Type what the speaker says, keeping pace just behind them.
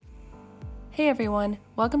Hey everyone,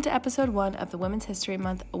 welcome to episode 1 of the Women's History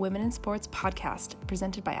Month Women in Sports podcast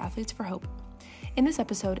presented by Athletes for Hope. In this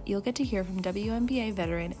episode, you'll get to hear from WNBA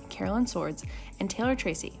veteran Carolyn Swords and Taylor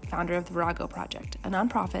Tracy, founder of the Virago Project, a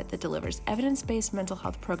nonprofit that delivers evidence-based mental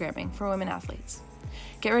health programming for women athletes.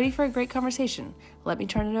 Get ready for a great conversation. Let me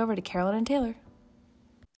turn it over to Carolyn and Taylor.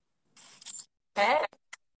 Hey.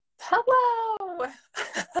 Hello.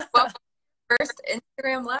 Welcome to first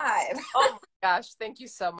Instagram Live. Oh my gosh, thank you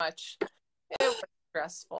so much. It was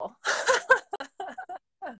stressful.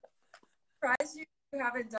 Surprised you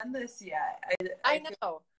haven't done this yet. I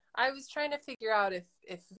know. I was trying to figure out if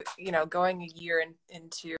going a year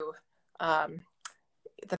into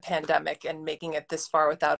the pandemic and making it this far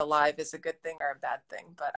without a live is a good thing or a bad thing.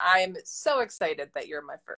 But I'm so excited that you're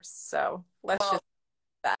my first. So let's just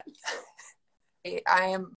do that. I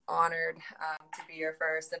am honored to be your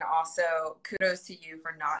first, and also kudos to you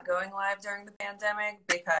for not going live during the pandemic,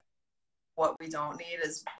 because what we don't need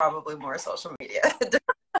is probably more social media.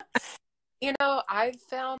 I've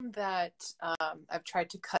found that I've tried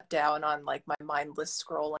to cut down on like my mindless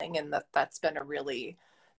scrolling, and that's been a really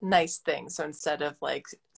nice thing. So instead of like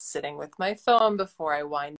sitting with my phone before I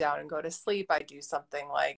wind down and go to sleep, I do something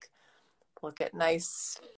like look at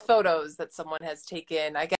nice photos that someone has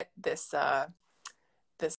taken. I get this like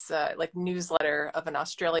newsletter of an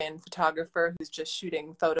Australian photographer who's just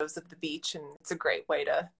shooting photos of the beach, and it's a great way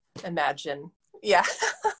to imagine. Yeah.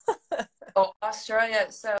 Oh, Australia.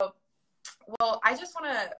 So, well, I just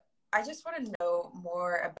want to know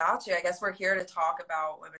more about you. I guess we're here to talk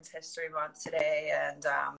about Women's History Month today, and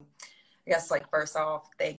I guess like first off,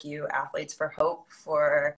 thank you, Athletes for Hope,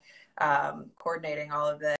 for coordinating all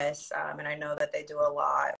of this. And I know that they do a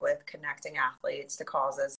lot with connecting athletes to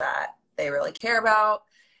causes that they really care about.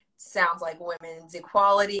 Sounds like women's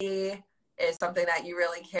equality is something that you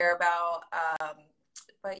really care about.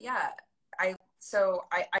 But yeah, I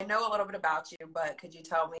know a little bit about you, but could you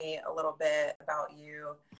tell me a little bit about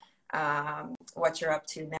you, what you're up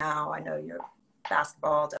to now? I know you're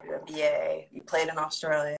basketball, WNBA, you played in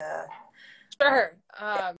Australia. Sure.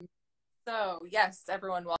 So yes,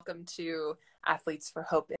 everyone, welcome to Athletes for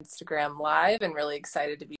Hope Instagram Live, and really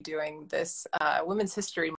excited to be doing this Women's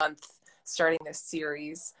History Month, starting this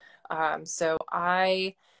series. So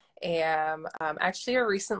I am actually a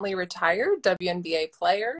recently retired WNBA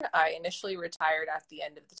player. I initially retired at the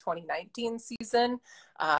end of the 2019 season,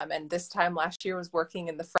 and this time last year was working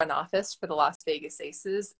in the front office for the Las Vegas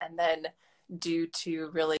Aces, and then due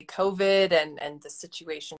to really COVID and the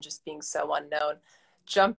situation just being so unknown,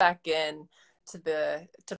 jumped back in to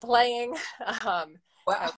playing.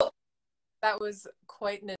 Wow. That was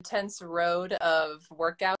quite an intense road of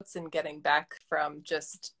workouts and getting back from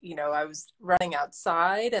just, I was running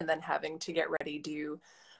outside and then having to get ready to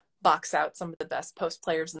box out some of the best post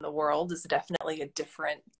players in the world is definitely a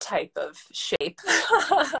different type of shape.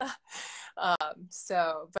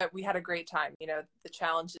 But we had a great time. The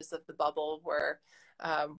challenges of the bubble were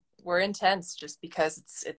intense just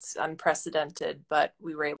because it's unprecedented, but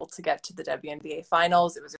we were able to get to the WNBA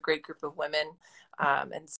finals. It was a great group of women.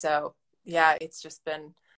 And so, yeah, it's just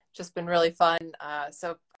been really fun.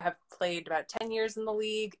 So I've played about 10 years in the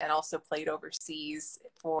league and also played overseas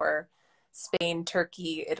for Spain,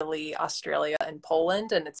 Turkey, Italy, Australia, and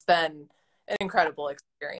Poland. And it's been an incredible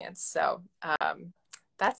experience. So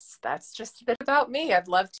that's just a bit about me. I'd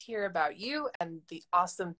love to hear about you and the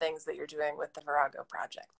awesome things that you're doing with the Virago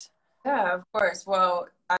Project. Yeah, of course. Well,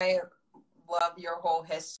 I love your whole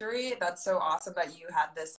history. That's so awesome that you had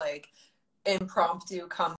this like impromptu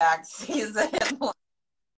comeback season.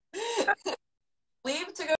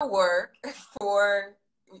 Leave to go work for,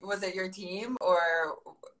 was it your team or?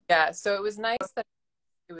 Yeah, so it was nice that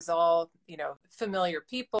it was all, familiar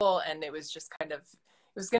people, and it was just it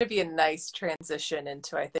was going to be a nice transition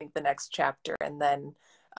into, I think, the next chapter. And then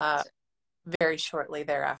very shortly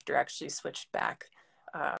thereafter actually switched back.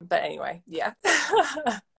 But anyway, yeah.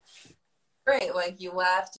 Great. Like you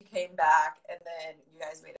left, you came back, and then you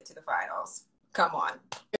guys made it to the finals. Come on.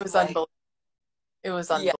 It was unbelievable. It was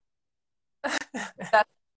unbelievable. Yeah.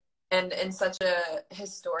 And in such a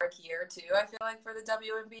historic year too, I feel like, for the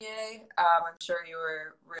WNBA. I'm sure you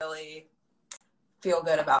were really feel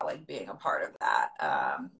good about like being a part of that.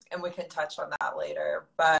 And we can touch on that later.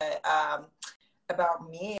 But about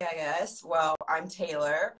me, I guess, well, I'm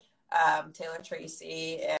Taylor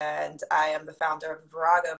Tracy, and I am the founder of the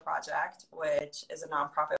Virago Project, which is a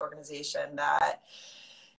nonprofit organization that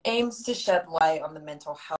aims to shed light on the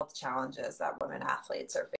mental health challenges that women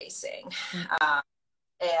athletes are facing.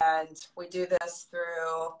 And we do this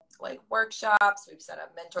through like workshops. We've set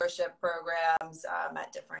up mentorship programs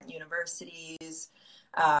at different universities.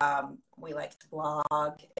 We like to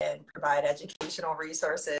blog and provide educational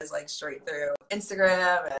resources like straight through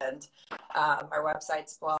Instagram, and our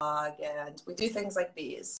website's blog. And we do things like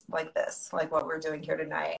this, like what we're doing here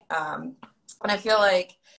tonight. And I feel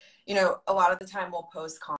like, you know, a lot of the time we'll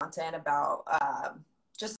post content about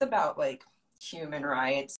just about like human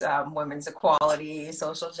rights, women's equality,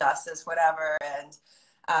 social justice, whatever. And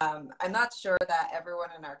I'm not sure that everyone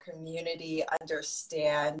in our community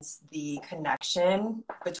understands the connection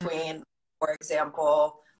between, for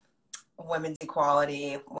example, women's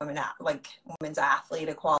equality, women's athlete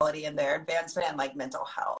equality and their advancement, and like mental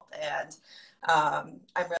health. And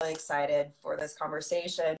I'm really excited for this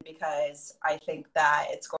conversation because I think that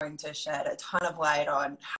it's going to shed a ton of light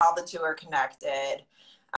on how the two are connected,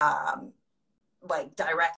 like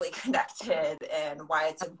directly connected, and why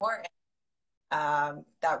it's important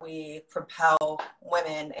that we propel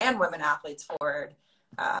women and women athletes forward.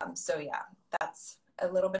 So yeah, that's a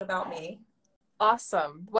little bit about me.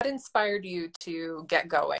 Awesome. What inspired you to get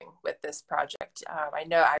going with this project? I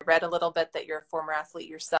know I read a little bit that you're a former athlete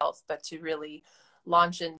yourself, but to really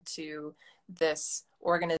launch into this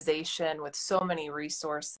organization with so many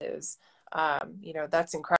resources, you know,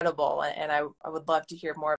 that's incredible. And I would love to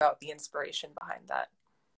hear more about the inspiration behind that.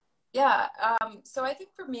 Yeah. So I think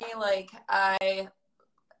for me, like I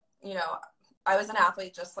was an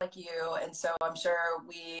athlete just like you. And so I'm sure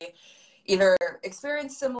we either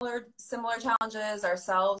experience similar challenges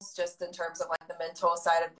ourselves, just in terms of like the mental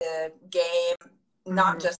side of the game,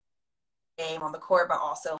 not just the game on the court, but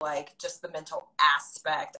also like just the mental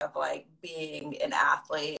aspect of like being an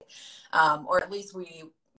athlete. Or at least we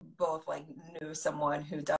both like knew someone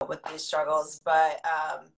who dealt with these struggles. But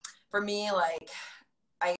for me, like,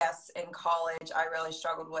 I guess in college, I really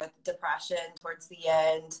struggled with depression towards the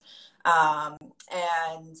end,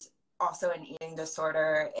 and also an eating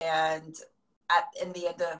disorder. And at the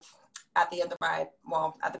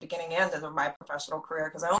beginning and end of my professional career,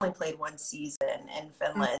 because I only played one season in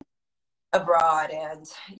Finland abroad. And,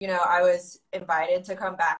 you know, I was invited to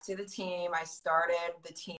come back to the team. I started,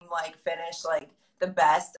 the team like finished like the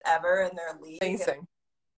best ever in their league. Amazing.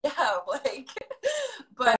 And, yeah, like,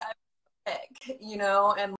 but you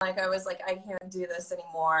know, and like I was like, I can't do this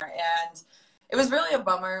anymore. And it was really a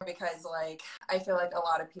bummer because like I feel like a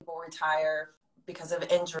lot of people retire because of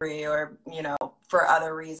injury or, you know, for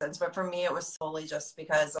other reasons, but for me it was solely just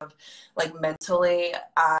because of like mentally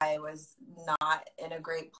I was not in a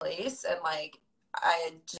great place, and like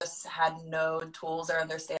I just had no tools or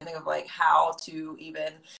understanding of like how to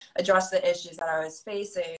even address the issues that I was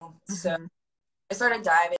facing. So I started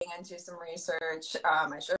diving into some research.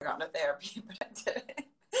 I should have gone to therapy, but I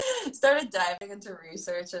didn't. Started diving into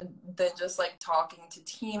research, and then just like talking to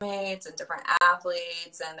teammates and different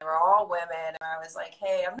athletes, and they were all women. And I was like,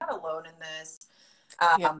 hey, I'm not alone in this.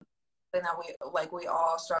 And that we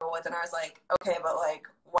all struggle with. And I was like, okay, but like,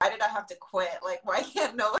 why did I have to quit? Like, why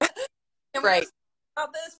can't no one right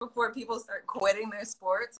about this before people start quitting their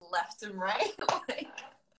sports left and right? Like,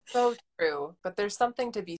 so true. But there's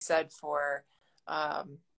something to be said for,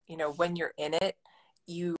 you know, when you're in it,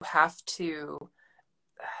 you have to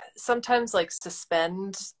sometimes like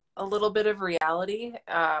suspend a little bit of reality.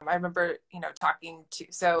 I remember, you know, talking to,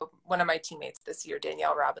 so one of my teammates this year,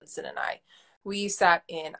 Danielle Robinson, and we sat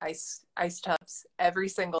in ice tubs every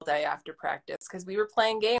single day after practice because we were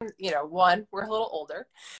playing games. You know, one, we're a little older,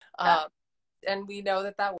 and we know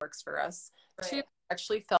that works for us. Right. Two,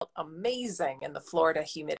 actually felt amazing in the Florida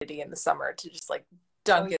humidity in the summer to just like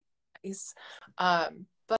dunk it.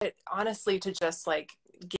 But honestly, to just like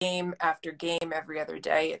game after game every other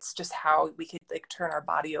day, it's just how we could like turn our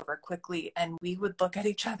body over quickly, and we would look at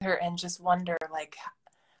each other and just wonder like,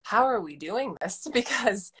 how are we doing this?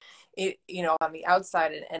 Because it, you know, on the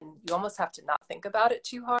outside, and you almost have to not think about it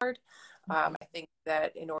too hard. I think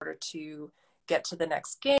that in order to get to the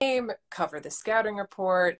next game, cover the scouting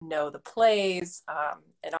report, know the plays,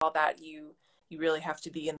 and all that, you really have to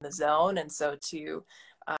be in the zone. And so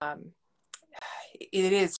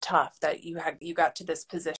it is tough that you got to this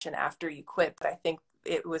position after you quit, but I think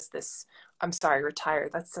it was this, I'm sorry,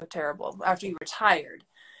 retired. That's so terrible. After you retired.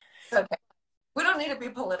 Okay. We don't need to be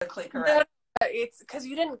politically correct. No, it's because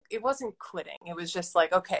it wasn't quitting. It was just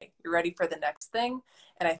like, okay, you're ready for the next thing.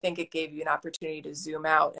 And I think it gave you an opportunity to zoom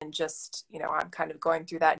out and just, you know, I'm kind of going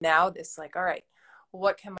through that now. This like, all right,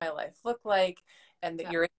 what can my life look like? And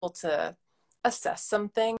that you're able to assess some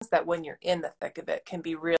things that when you're in the thick of it can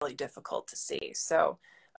be really difficult to see. So,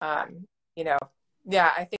 you know,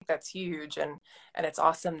 yeah, I think that's huge. And it's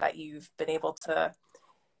awesome that you've been able to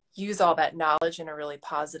use all that knowledge in a really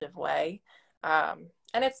positive way.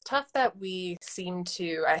 and it's tough that we seem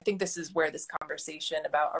to, I think this is where this conversation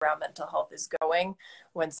around mental health is going,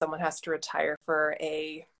 when someone has to retire for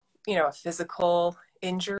a, a physical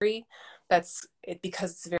injury, that's it,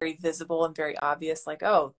 because it's very visible and very obvious, like,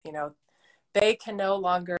 oh, they can no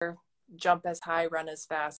longer jump as high, run as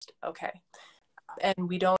fast. Okay. And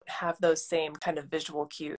we don't have those same kind of visual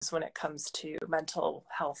cues when it comes to mental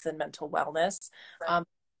health and mental wellness. Right.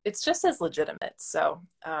 It's just as legitimate. So,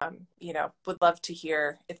 would love to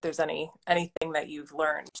hear if there's anything that you've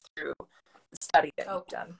learned through the study that you've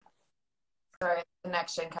done. Sorry, the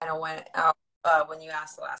connection kind of went out when you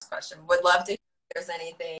asked the last question. Would love to hear if there's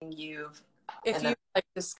anything you've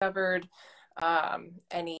discovered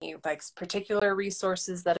any particular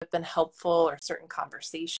resources that have been helpful, or certain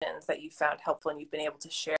conversations that you found helpful and you've been able to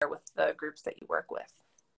share with the groups that you work with.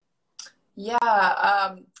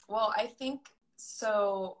 Yeah, well, I think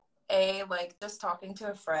so. Just talking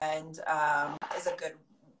to a friend is a good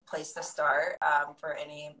place to start for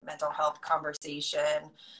any mental health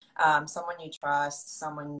conversation. Someone you trust,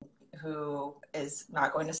 someone who is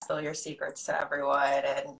not going to spill your secrets to everyone,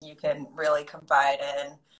 and you can really confide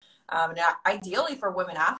in. And ideally for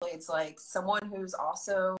women athletes, like someone who's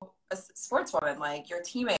also a sportswoman, like your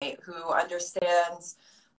teammate who understands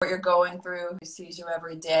what you're going through, who sees you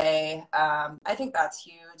every day. I think that's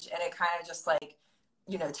huge. And it kind of just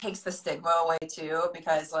takes the stigma away too,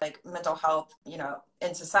 because like mental health,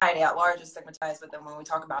 in society at large is stigmatized. But then when we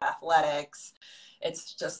talk about athletics,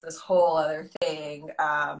 it's just this whole other thing.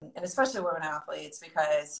 And especially women athletes,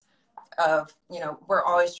 because of, we're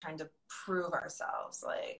always trying to prove ourselves,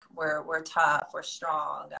 like we're tough, we're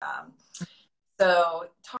strong. So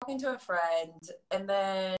talking to a friend and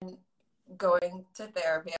then going to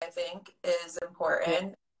therapy, I think, is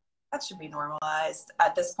important. That should be normalized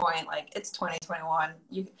at this point. Like, it's 2021.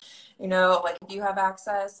 Like, if you have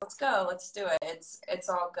access, let's go, let's do it. It's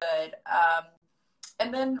all good.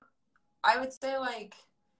 And then I would say, like,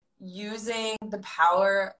 using the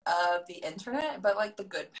power of the internet, but like the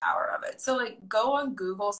good power of it. So like, go on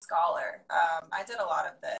Google Scholar. I did a lot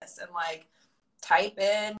of this, and like type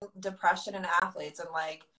in depression in athletes, and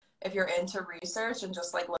like if you're into research and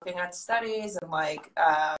just like looking at studies, and like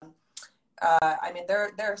I mean,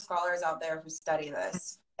 there are scholars out there who study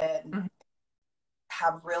this and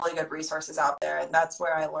have really good resources out there, and that's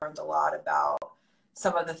where I learned a lot about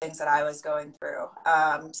some of the things that I was going through.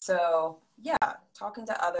 So yeah, talking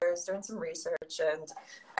to others, doing some research, and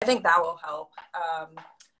I think that will help.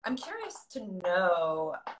 I'm curious to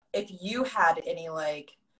know if you had any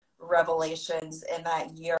like revelations in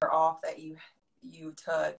that year off that you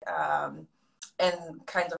took, and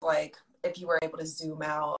kind of like if you were able to zoom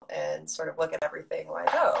out and sort of look at everything like,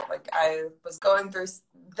 oh, like I was going through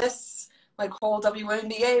this like whole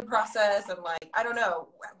WNBA process, and like, I don't know,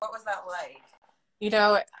 what was that like?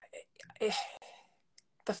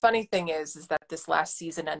 The funny thing is that this last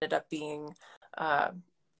season ended up being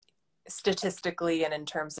statistically and in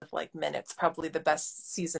terms of like minutes, probably the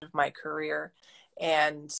best season of my career.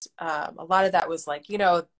 And a lot of that was like,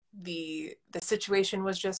 the situation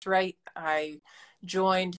was just right. I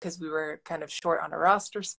joined because we were kind of short on a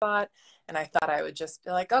roster spot, and I thought I would just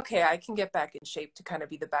be like, okay, I can get back in shape to kind of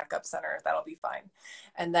be the backup center. That'll be fine.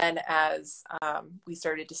 And then as we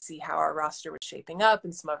started to see how our roster was shaping up,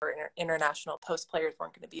 and some of our international post players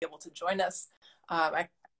weren't going to be able to join us, I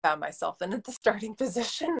found myself in the starting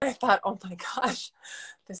position. I thought, oh my gosh,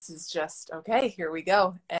 this is just okay. Here we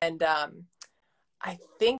go. And I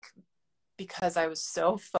think because I was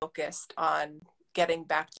so focused on getting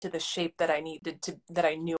back to the shape that I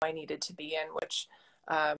knew I needed to be in, which,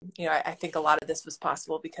 I think a lot of this was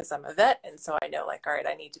possible because I'm a vet. And so I know, like, all right,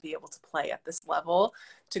 I need to be able to play at this level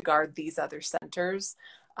to guard these other centers.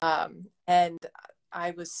 And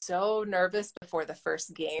I was so nervous before the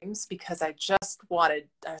first games because I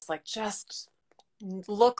was like, just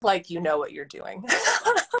look like you know what you're doing.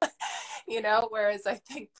 Whereas I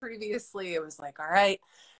think previously it was like, all right,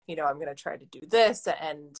 I'm going to try to do this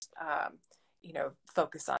and,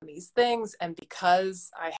 focus on these things. And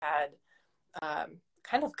because I had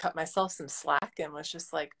kind of cut myself some slack and was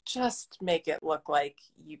just like, just make it look like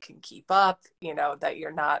you can keep up, that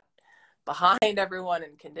you're not behind everyone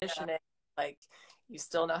in conditioning, like you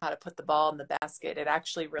still know how to put the ball in the basket. It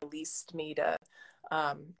actually released me to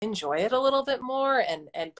enjoy it a little bit more, and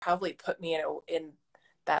probably put me in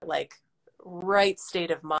that like right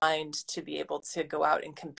state of mind to be able to go out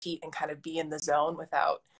and compete and kind of be in the zone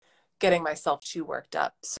without getting myself too worked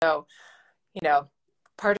up. So,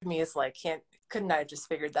 part of me is like, couldn't I have just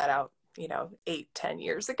figured that out, 8-10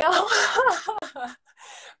 years ago?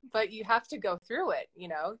 But you have to go through it, you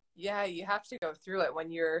have to go through it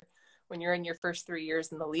when you're when you're in your first 3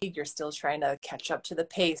 years in the league, you're still trying to catch up to the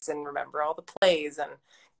pace and remember all the plays and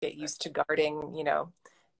get used to guarding, you know,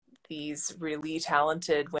 these really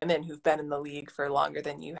talented women who've been in the league for longer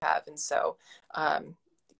than you have. And so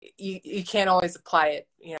you can't always apply it,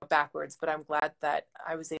 you know, backwards, but I'm glad that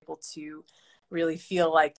I was able to really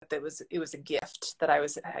feel like that it was a gift that I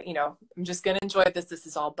was, you know, I'm just going to enjoy this. This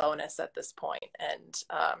is all bonus at this point. And,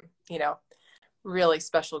 you know, really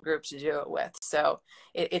special group to do it with. So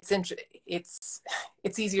it's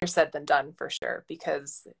easier said than done for sure,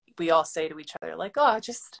 because we all say to each other like, oh,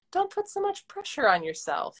 just don't put so much pressure on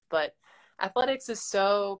yourself. But athletics is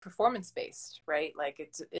so performance based, right? Like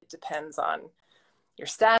it depends on your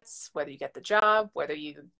stats, whether you get the job, whether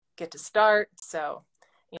you get to start. So,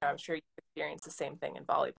 you know, I'm sure you experience the same thing in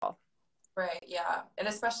volleyball. Right. Yeah. And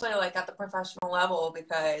especially like at the professional level,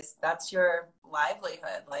 because that's your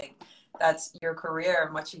livelihood. Like that's your career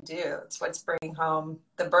and what you do. It's what's bringing home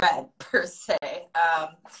the bread per se.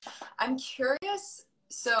 I'm curious.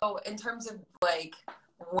 So in terms of like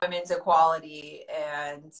women's equality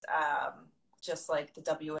and just like the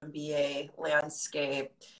WNBA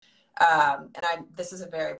landscape, this is a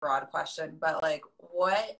very broad question, but like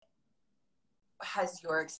what has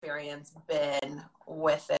your experience been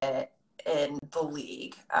with it in the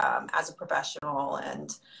league as a professional,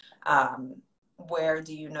 and where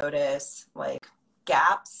do you notice like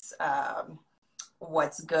gaps,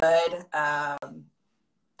 what's good,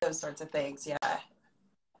 those sorts of things? Yeah.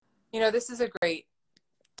 You know, this is a great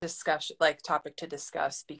discussion, like topic to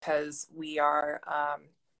discuss, because we are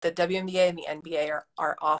the WNBA and the NBA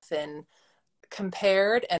are often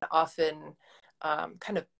compared and often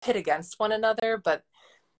kind of pit against one another, but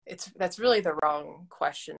that's really the wrong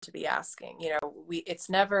question to be asking. You know, it's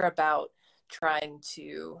never about trying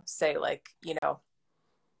to say like, you know,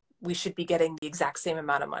 we should be getting the exact same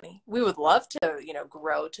amount of money. We would love to, you know,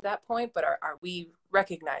 grow to that point, but are we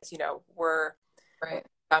recognize, you know, we're right.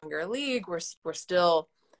 Younger league, we're still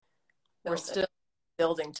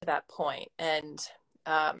building to that point. And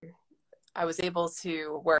I was able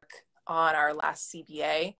to work on our last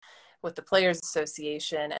CBA with the Players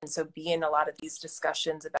Association, and so be in a lot of these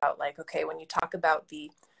discussions about like, okay, when you talk about the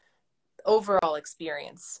overall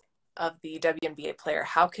experience of the WNBA player,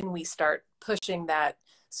 how can we start pushing that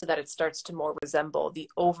so that it starts to more resemble the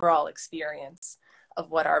overall experience of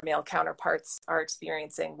what our male counterparts are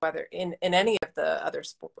experiencing, whether in any of the other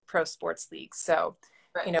pro sports leagues. So,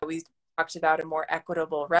 right. You know, we talked about a more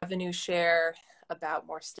equitable revenue share, about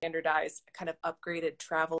more standardized kind of upgraded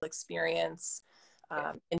travel experience,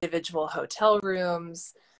 individual hotel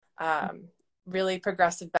rooms, really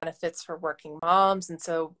progressive benefits for working moms. And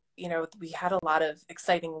so, you know, we had a lot of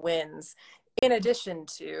exciting wins in addition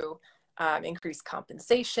to increased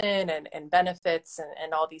compensation and benefits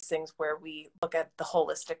and all these things, where we look at the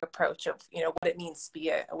holistic approach of, you know, what it means to be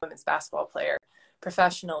a women's basketball player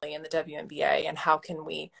professionally in the WNBA, and how can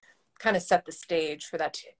we kind of set the stage for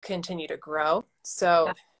that to continue to grow.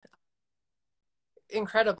 So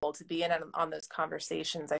incredible to be in on those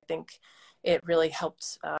conversations. I think it really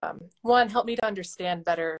helped, help me to understand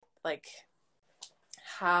better, like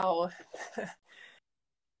how I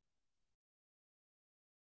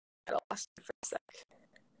lost you for a sec.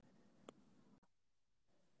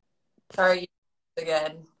 Sorry,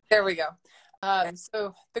 again. There we go.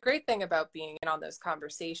 So the great thing about being in on those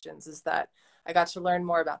conversations is that I got to learn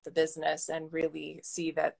more about the business and really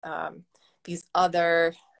see that these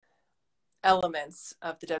other elements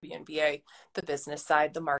of the WNBA, the business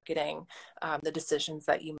side, the marketing, the decisions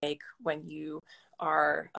that you make when you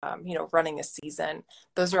are, you know, running a season,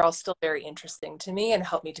 those are all still very interesting to me and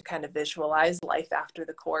help me to kind of visualize life after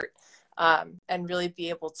the court, and really be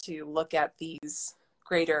able to look at these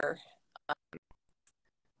greater.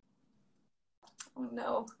 Oh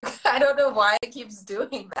no, I don't know why it keeps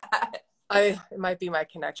doing that. It might be my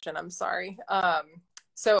connection. I'm sorry.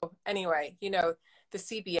 So anyway, you know, the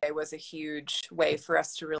CBA was a huge way for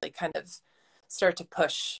us to really kind of start to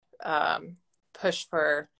push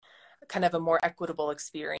for kind of a more equitable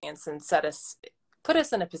experience and put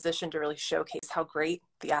us in a position to really showcase how great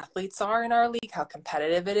the athletes are in our league, how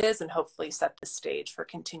competitive it is, and hopefully set the stage for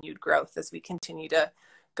continued growth as we continue to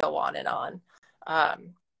go on and on.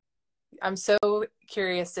 I'm so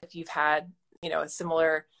curious if you've had, you know, a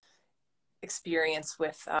similar experience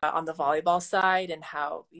with on the volleyball side, and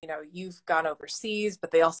how, you know, you've gone overseas, but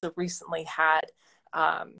they also recently had,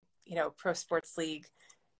 you know, Pro Sports League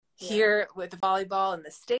here with the volleyball in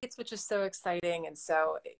the States, which is so exciting. And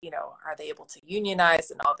so, you know, are they able to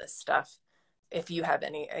unionize and all this stuff? If you have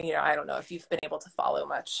any, you know, I don't know if you've been able to follow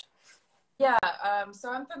much. Yeah, so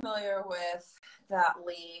I'm familiar with that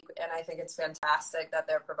league, and I think it's fantastic that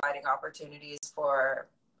they're providing opportunities for,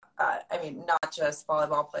 not just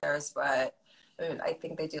volleyball players, but I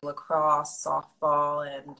think they do lacrosse, softball,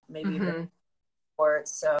 and maybe even Mm-hmm.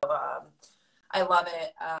 sports. So I love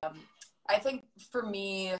it. I think for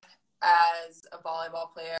me as a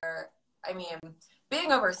volleyball player, I mean,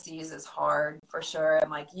 being overseas is hard for sure, and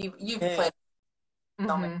like you've Yeah. played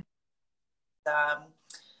so many. Mm-hmm. Um,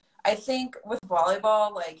 I think with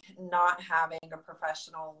volleyball, like not having a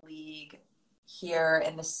professional league here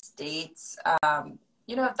in the States, that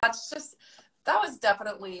was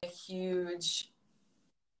definitely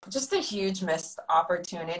just a huge missed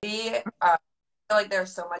opportunity. I feel like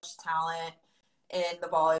there's so much talent in the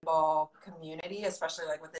volleyball community, especially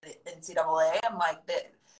like with the NCAA. I'm like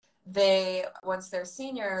that they once they're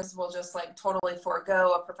seniors will just like totally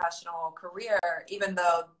forego a professional career, even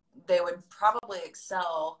though they would probably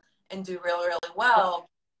excel and do really, really well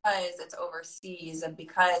because it's overseas and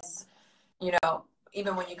because,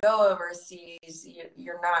 even when you go overseas,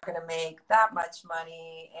 you're not going to make that much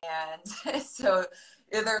money. And so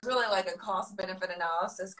there's really like a cost benefit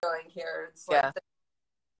analysis going here. It's like Yeah.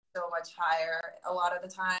 so much higher a lot of the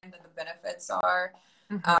time than the benefits are.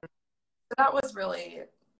 Mm-hmm. So that was really,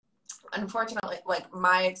 unfortunately, like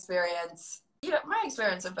my experience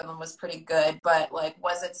in Finland was pretty good, but like,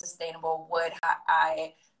 was it sustainable? Would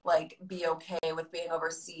I like be okay with being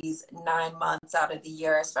overseas 9 months out of the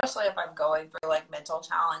year, especially if I'm going for like mental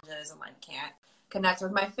challenges and like can't connect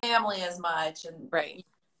with my family as much? And Right.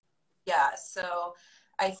 yeah, so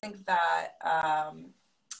I think that I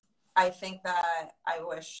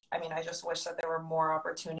just wish that there were more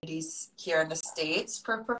opportunities here in the States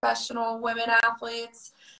for professional women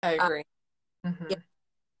athletes. I Um, agree. Mm-hmm. yeah,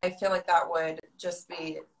 I feel like that would just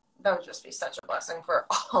be such a blessing for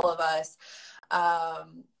all of us.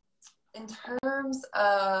 Um, in terms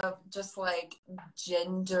of just like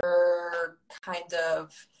gender kind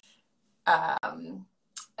of, I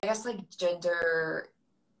guess like gender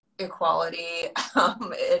equality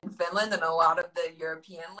in Finland and a lot of the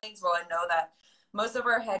European leagues. Well, I know that most of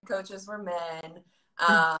our head coaches were men.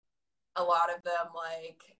 Um, a lot of them,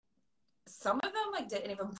 like, some of them, like,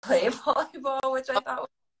 didn't even play volleyball, which I thought was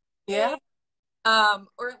Yeah. great.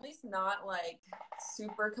 Or at least not, like,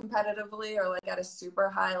 super competitively or, like, at a super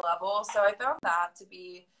high level. So I found that to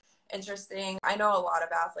be interesting. I know a lot of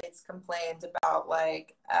athletes complained about,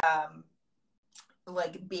 like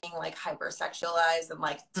being like hypersexualized and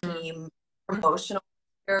like team promotional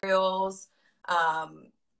materials,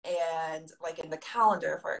 and like in the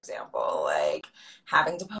calendar, for example, like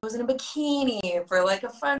having to pose in a bikini for like a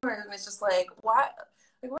fundraiser. And it's just like, why,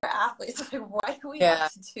 like, we're athletes, like why do we Yeah.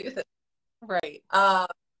 have to do this? Right.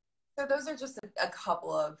 So those are just a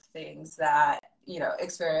couple of things that,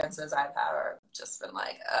 experiences I've had are just been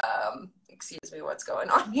like, excuse me, what's going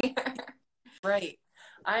on here? Right.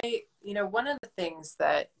 One of the things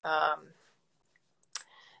that I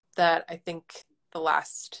think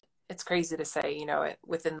it's crazy to say,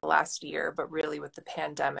 within the last year, but really with the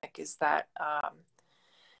pandemic is that,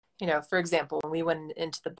 for example, when we went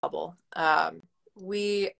into the bubble, I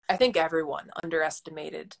think everyone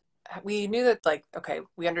underestimated. We knew that, like, okay,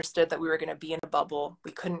 we understood that we were going to be in a bubble.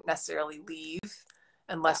 We couldn't necessarily leave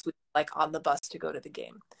unless we were like on the bus to go to the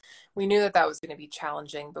game. We knew that was going to be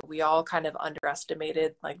challenging, but we all kind of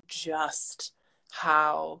underestimated like just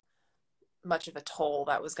how much of a toll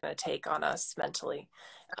that was going to take on us mentally.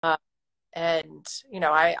 And,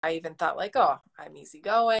 I even thought like, oh, I'm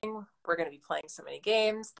easygoing. We're going to be playing so many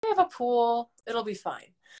games. They have a pool. It'll be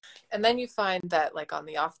fine. And then you find that like on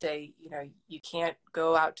the off day, you can't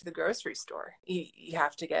go out to the grocery store. You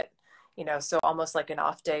have to get, so almost like an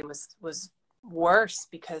off day was worse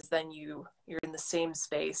because then you're in the same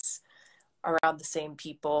space around the same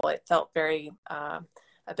people. It felt very, a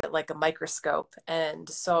bit like a microscope. And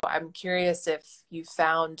so I'm curious if you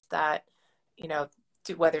found that,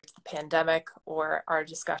 whether it's the pandemic or our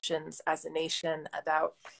discussions as a nation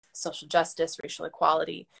about social justice, racial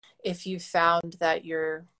equality, if you found that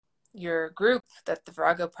your group, that the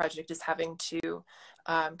Virago Project is having to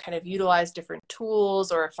kind of utilize different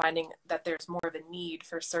tools, or finding that there's more of a need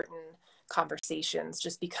for certain conversations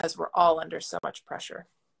just because we're all under so much pressure.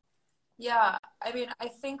 Yeah, I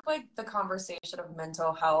think like the conversation of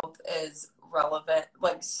mental health is relevant,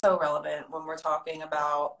 like so relevant when we're talking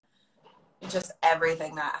about just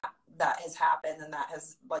everything that has happened, and that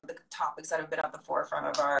has like the topics that have been at the forefront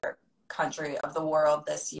of our country, of the world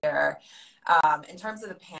this year. In terms of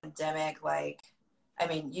the pandemic, like,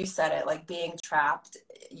 you said it, like being trapped,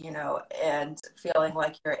 and feeling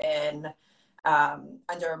like you're in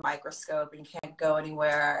under a microscope and you can't go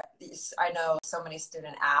anywhere. I know so many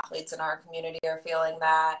student athletes in our community are feeling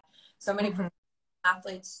that. So many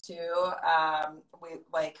athletes too.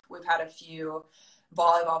 We've had a few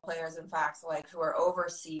volleyball players, in fact, like who are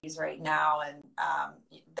overseas right now, and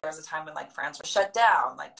there was a time when like France was shut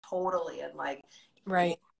down, like totally, and like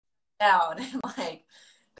right down, and like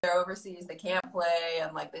they're overseas, they can't play,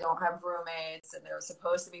 and like they don't have roommates, and they're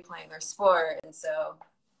supposed to be playing their sport, and so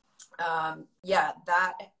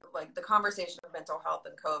that like the conversation of mental health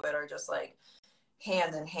and COVID are just like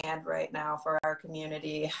hand in hand right now for our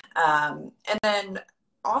community. And then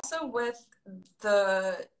also with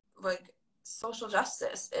the like social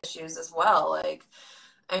justice issues as well. Like,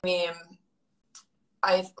 I mean,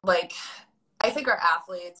 I think our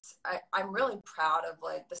athletes, I'm really proud of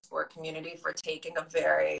like the sport community for taking a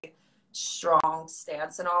very strong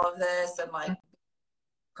stance in all of this and like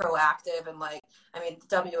proactive, and like, I mean,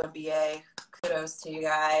 WNBA, kudos to you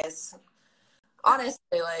guys.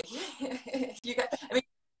 Honestly, like you guys, I mean,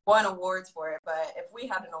 won awards for it, but if we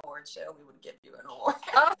had an award show, we would give you an award.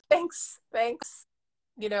 Oh, thanks.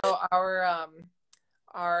 You know,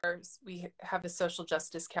 we have a social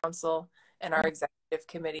justice council, and our executive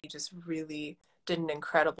committee just really did an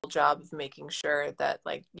incredible job of making sure that,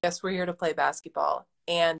 like, yes, we're here to play basketball,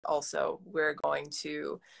 and also we're going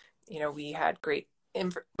to, you know, we had great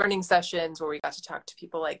learning sessions where we got to talk to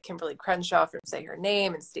people like Kimberly Crenshaw from Say Her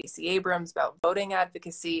Name and Stacey Abrams about voting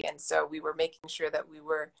advocacy. And so we were making sure that we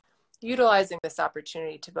were utilizing this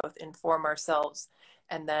opportunity to both inform ourselves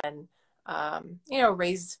and then, you know,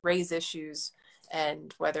 raise issues,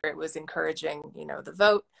 and whether it was encouraging, you know, the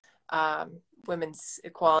vote, women's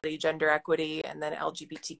equality, gender equity, and then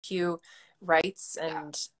LGBTQ rights,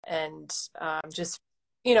 and just,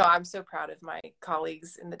 you know, I'm so proud of my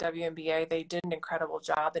colleagues in the WNBA. They did an incredible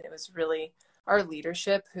job, and it was really our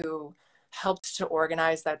leadership who helped to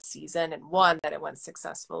organize that season, and one, that it went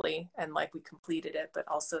successfully and like we completed it, but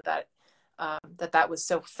also that that was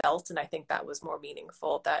so felt. And I think that was more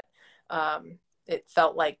meaningful, that it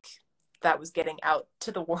felt like that was getting out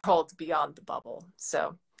to the world beyond the bubble.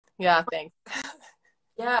 So yeah, thanks.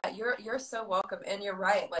 Yeah, you're so welcome. And you're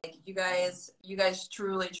right. Like you guys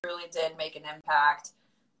truly did make an impact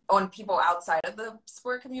on people outside of the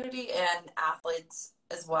sport community and athletes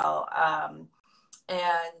as well.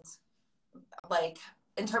 And like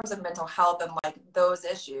in terms of mental health and like those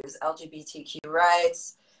issues, LGBTQ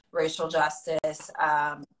rights, racial justice,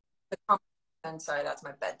 sorry, that's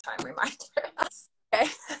my bedtime reminder. Okay.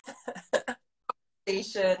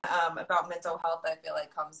 Conversation about mental health, I feel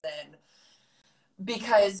like, comes in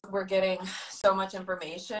because we're getting so much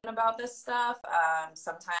information about this stuff.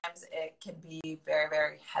 Sometimes it can be very,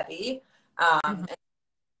 very heavy. And I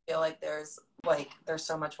feel like there's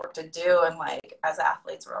so much work to do. And like, as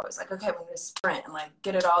athletes, we're always like, okay, we're going to sprint and like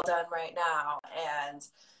get it all done right now. And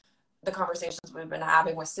the conversations we've been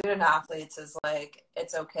having with student athletes is like,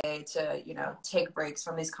 it's okay to, you know, take breaks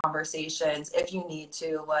from these conversations if you need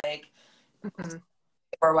to, like,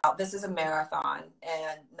 or wow, this is a marathon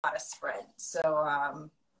and not a sprint. So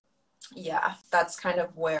yeah, that's kind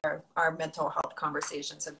of where our mental health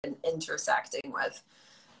conversations have been intersecting with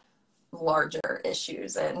larger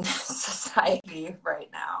issues in society right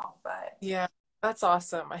now. But yeah, that's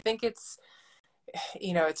awesome. I think it's,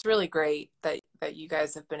 you know, it's really great that you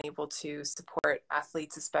guys have been able to support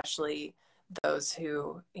athletes, especially those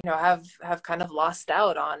who, you know, have kind of lost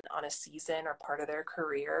out on a season or part of their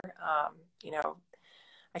career. You know,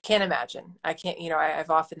 I can't imagine. You know, I've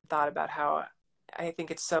often thought about how I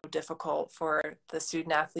think it's so difficult for the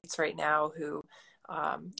student athletes right now who,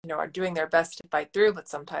 you know, are doing their best to fight through, but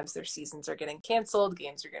sometimes their seasons are getting canceled,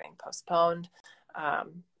 games are getting postponed,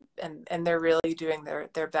 and they're really doing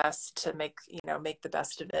their best to make the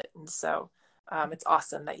best of it. And so it's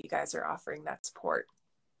awesome that you guys are offering that support.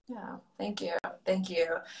 Yeah, thank you.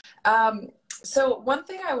 So one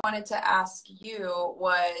thing I wanted to ask you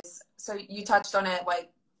was, so you touched on it, like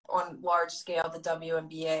on large scale, the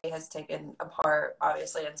WNBA has taken a part,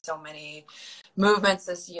 obviously, in so many movements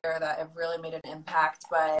this year that have really made an impact.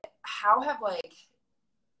 But how have, like,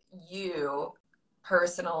 you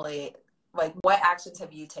personally, like, what actions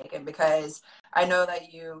have you taken? Because I know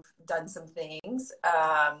that you've done some things,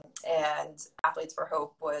 and Athletes for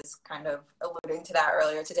Hope was kind of alluding to that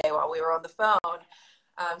earlier today while we were on the phone.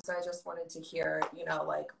 So I just wanted to hear, you know,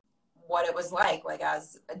 like, what it was like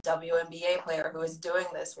as a WNBA player who is doing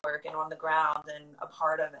this work and on the ground and a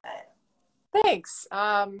part of it. Thanks.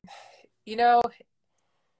 You know,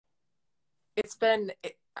 it's been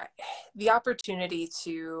the opportunity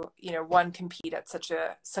to, you know, one, compete at such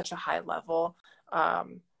a high level,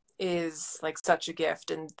 is like such a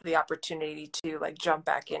gift, and the opportunity to like jump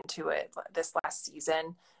back into it this last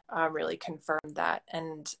season really confirmed that.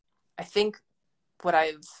 And I think what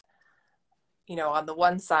I've, on the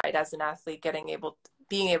one side as an athlete,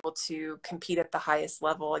 being able to compete at the highest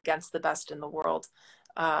level against the best in the world,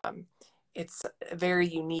 it's a very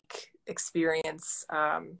unique experience.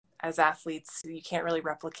 As athletes, you can't really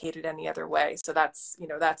replicate it any other way. So that's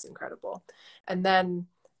incredible. And then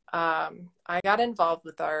I got involved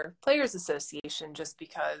with our Players Association just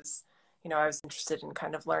because, I was interested in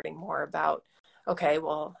kind of learning more about, okay,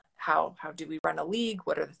 well, how do we run a league?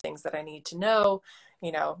 What are the things that I need to know?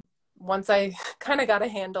 Once I kind of got a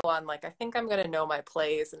handle on, like, I think I'm going to know my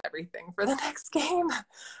plays and everything for the next game,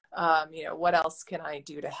 what else can I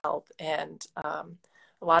do to help? And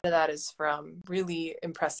a lot of that is from really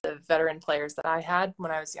impressive veteran players that I had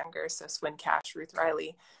when I was younger. So Swin Cash, Ruth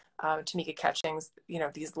Riley, Tamika Catchings,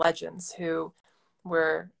 these legends who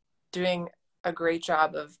were doing a great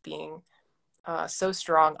job of being so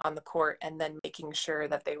strong on the court, and then making sure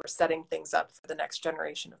that they were setting things up for the next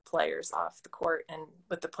generation of players off the court and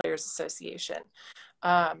with the Players Association.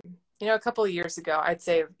 A couple of years ago, I'd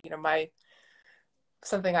say,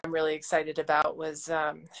 something I'm really excited about was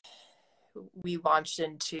we launched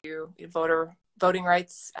into voting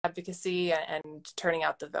rights advocacy and turning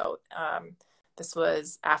out the vote. This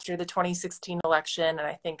was after the 2016 election, and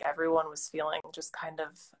I think everyone was feeling just kind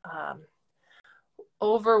of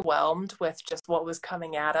overwhelmed with just what was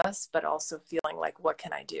coming at us, but also feeling like, what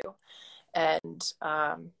can I do? And,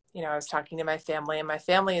 I was talking to my family, and my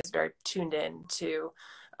family is very tuned in to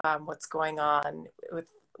what's going on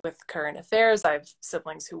with current affairs. I have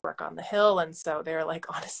siblings who work on the Hill, and so they're like,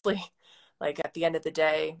 honestly, like at the end of the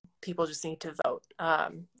day, people just need to vote.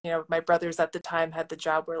 My brothers at the time had the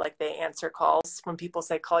job where like they answer calls. When people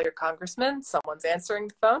say, call your congressman, someone's answering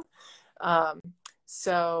the phone.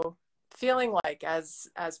 So feeling like as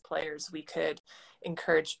players, we could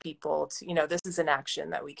encourage people to, this is an action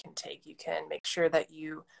that we can take. You can make sure that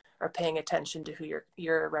you are paying attention to who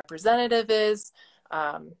your representative is,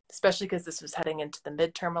 especially because this was heading into the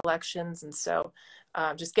midterm elections. And so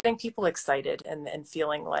just getting people excited and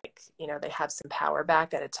feeling like, they have some power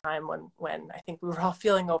back at a time when I think we were all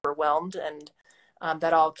feeling overwhelmed, and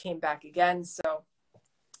that all came back again. So,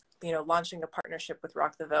 launching a partnership with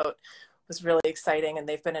Rock the Vote was really exciting, and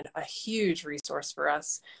they've been a huge resource for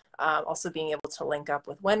us. Also being able to link up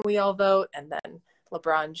with When We All Vote, and then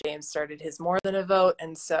LeBron James started his More Than a Vote.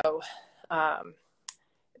 And so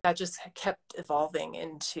that just kept evolving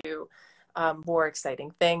into more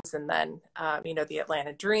exciting things. And then, the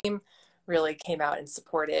Atlanta Dream really came out and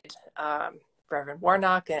supported Reverend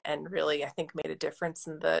Warnock, and really, I think, made a difference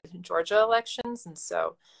in the Georgia elections. And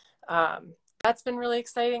so that's been really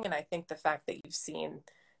exciting. And I think the fact that you've seen,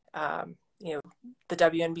 the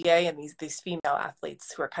WNBA and these female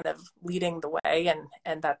athletes who are kind of leading the way,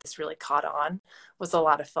 and that this really caught on, was a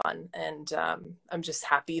lot of fun. And I'm just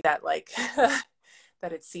happy that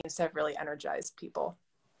that it seems to have really energized people.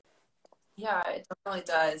 Yeah, it definitely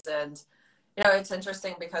does. And, it's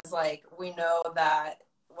interesting because we know that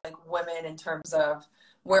women, in terms of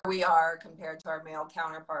where we are compared to our male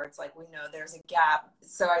counterparts, we know there's a gap.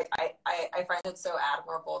 So I find it so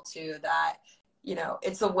admirable too that,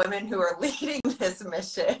 it's the women who are leading this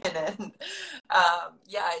mission. And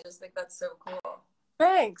I just think that's so cool.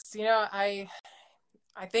 Thanks. I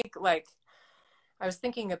think I was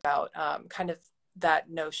thinking about kind of that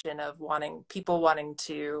notion of wanting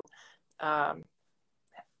to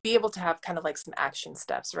be able to have kind of some action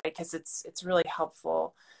steps, right? Because it's really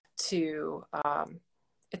helpful to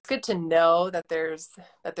it's good to know that there's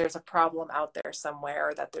a problem out there somewhere,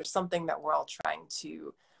 or that there's something that we're all trying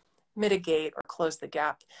to mitigate or close the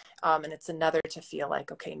gap, and it's another to feel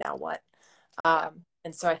like, okay, now what?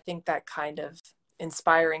 And so I think that kind of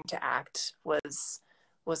inspiring to act was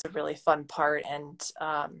a really fun part. And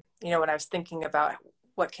when I was thinking about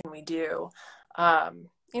what can we do,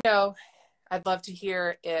 I'd love to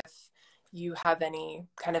hear if you have any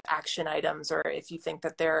kind of action items, or if you think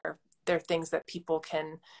that there are things that people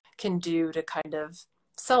can do to kind of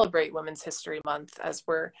celebrate Women's History Month as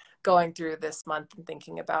we're going through this month and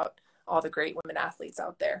thinking about all the great women athletes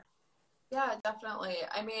out there. Yeah, definitely.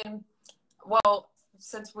 I mean, well,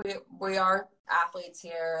 since we are athletes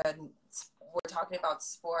here and we're talking about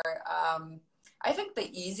sport, I think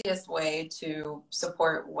the easiest way to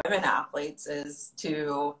support women athletes is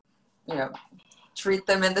to, treat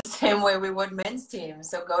them in the same way we would men's teams.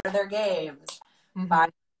 So go to their games, buy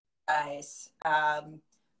guys,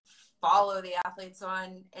 follow the athletes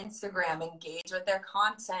on Instagram, engage with their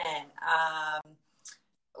content,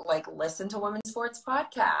 listen to women's sports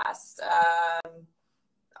podcasts,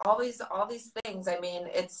 all these things. I mean,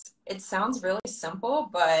 it sounds really simple,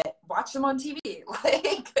 but watch them on TV.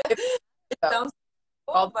 Like it sounds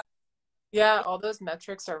simple, but yeah, all those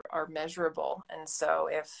metrics are measurable. And so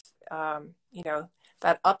if, you know,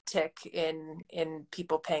 that uptick in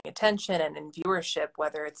people paying attention and in viewership,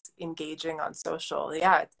 whether it's engaging on social,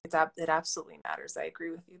 yeah, it absolutely matters. I agree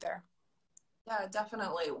with you there. yeah,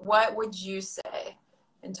 definitely. What would you say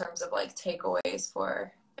in terms of like takeaways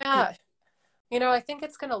for? Yeah, you know, I think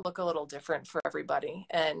it's going to look a little different for everybody.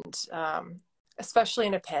 And especially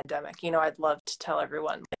in a pandemic, you know, I'd love to tell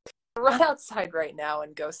everyone, like, run outside right now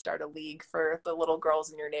and go start a league for the little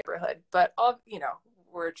girls in your neighborhood. But, all, you know,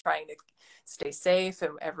 we're trying to stay safe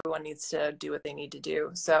and everyone needs to do what they need to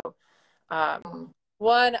do. So,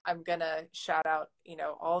 one, I'm going to shout out, you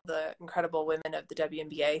know, all the incredible women of the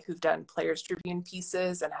WNBA who've done Players Tribune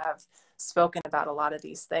pieces and have spoken about a lot of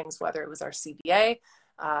these things, whether it was our CBA,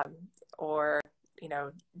 or, you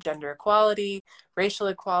know, gender equality, racial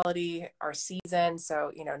equality, our season.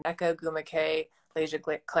 So, you know, Nneka Ogwumike,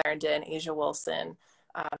 Layshia Clarendon, Asia Wilson,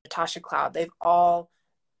 Natasha Cloud, they've all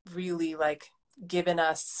really like given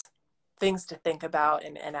us things to think about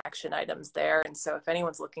and action items there. And so if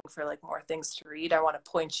anyone's looking for like more things to read, I want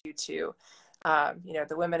to point you to, you know,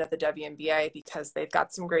 the women of the WNBA, because they've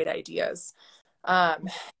got some great ideas.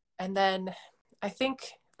 And then I think,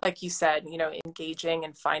 like you said, you know, engaging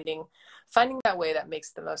and finding that way that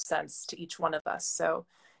makes the most sense to each one of us. So,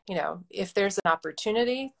 you know, if there's an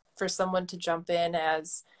opportunity for someone to jump in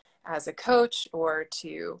as a coach or to,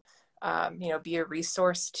 you know, be a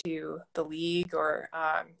resource to the league, or,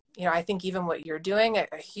 you know, I think even what you're doing, a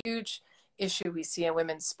huge issue we see in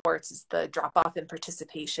women's sports is the drop off in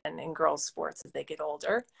participation in girls' sports as they get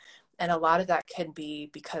older. And a lot of that can be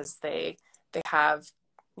because they have,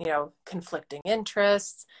 you know, conflicting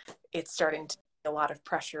interests. It's starting to be a lot of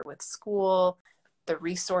pressure with school. The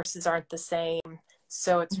resources aren't the same.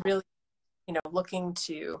 So it's really, you know, looking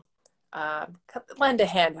to lend a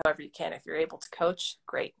hand however you can. If you're able to coach,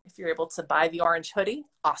 great. If you're able to buy the orange hoodie,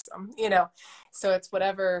 awesome. You know, so it's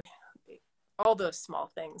whatever, all those small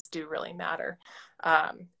things do really matter.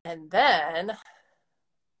 And then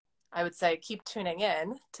I would say keep tuning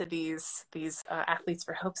in to these Athletes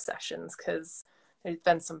for Hope sessions, because there's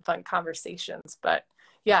been some fun conversations. But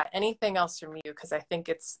yeah, anything else from you? Because I think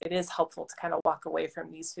it is helpful to kind of walk away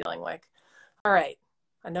from these feeling like, all right,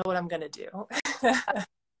 I know what I'm going to do.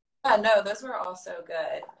 Yeah, no, those were all so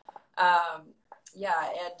good. Yeah,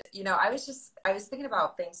 and you know, I was thinking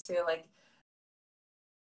about things too, like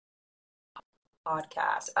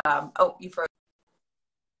podcast. Oh, you froze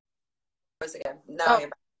again. No, Oh. you're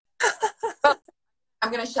back.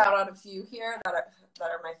 I'm gonna shout out a few here that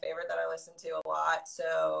are my favorite that I listen to a lot.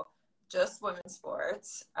 So, Just Women's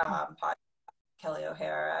Sports, podcast, Kelly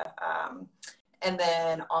O'Hara, and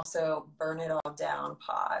then also Burn It All Down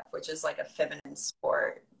pod, which is like a feminine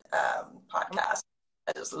sport podcast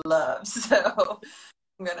I just love. So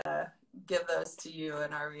I'm gonna give those to you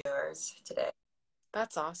and our viewers today.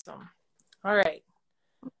 That's awesome. All right.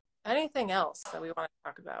 Anything else that we want to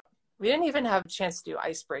talk about? We didn't even have a chance to do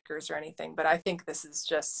icebreakers or anything, but I think this is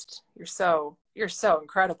just, you're so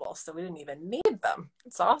incredible. So we didn't even need them.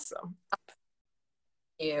 It's awesome.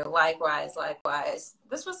 You likewise.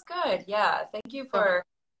 This was good. Yeah. Thank you for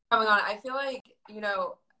coming on. I feel like, you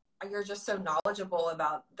know, you're just so knowledgeable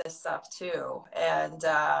about this stuff too. And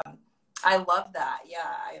I love that.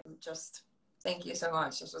 Yeah. Thank you so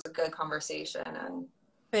much. This was a good conversation. And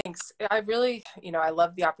thanks. I really, you know, I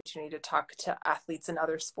love the opportunity to talk to athletes in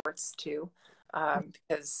other sports too.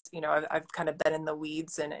 Because, you know, I've kind of been in the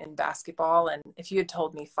weeds in basketball. And if you had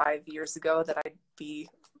told me 5 years ago that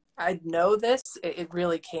I'd know this, it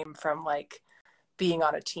really came from like being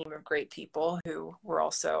on a team of great people who were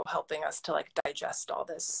also helping us to like digest all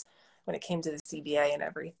this when it came to the CBA and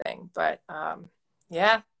everything. But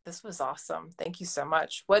yeah, this was awesome. Thank you so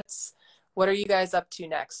much. What are you guys up to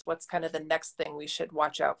next? What's kind of the next thing we should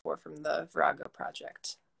watch out for from the Virago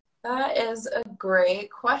project? that is a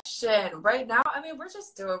great question. Right now, I mean, we're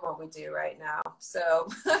just doing what we do right now. So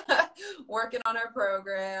working on our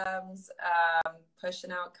programs,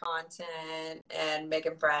 pushing out content, and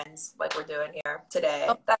making friends like we're doing here today.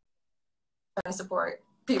 That's trying to support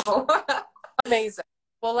people. Amazing.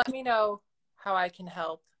 Well, let me know how I can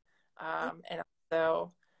help. And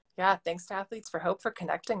also, yeah, thanks to Athletes for Hope for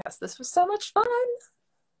connecting us. This was so much fun.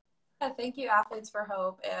 Yeah, thank you, Athletes for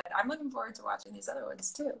Hope. And I'm looking forward to watching these other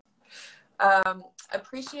ones too.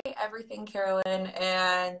 Appreciate everything, Carolyn.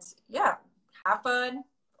 And yeah, have fun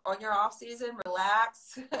on your off season.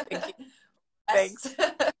 Relax. Thank you. Thanks.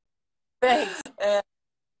 Thanks.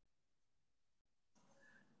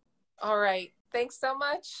 All right. Thanks so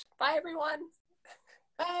much. Bye, everyone.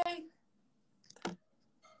 Bye.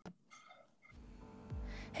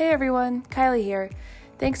 Hey everyone, Kylie here.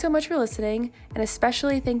 Thanks so much for listening, and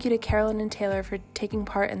especially thank you to Carolyn and Taylor for taking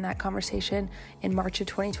part in that conversation in March of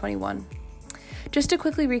 2021. Just to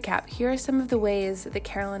quickly recap, here are some of the ways that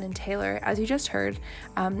Carolyn and Taylor, as you just heard,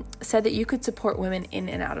 said that you could support women in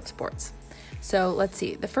and out of sports. So let's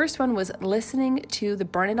see. The first one was listening to the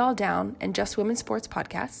Burn It All Down and Just Women's Sports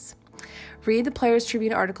podcasts, read the Players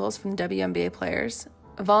Tribune articles from the WNBA players,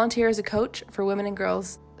 volunteer as a coach for women and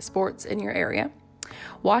girls sports in your area,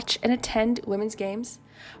 watch and attend women's games,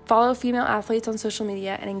 follow female athletes on social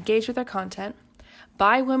media and engage with their content,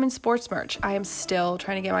 buy women's sports merch. I am still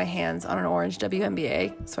trying to get my hands on an orange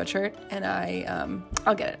WNBA sweatshirt, and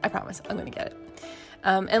I'll get it. I promise. I'm going to get it.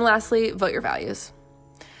 And lastly, vote your values.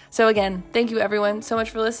 So again, thank you everyone so much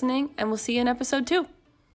for listening, and we'll see you in episode 2.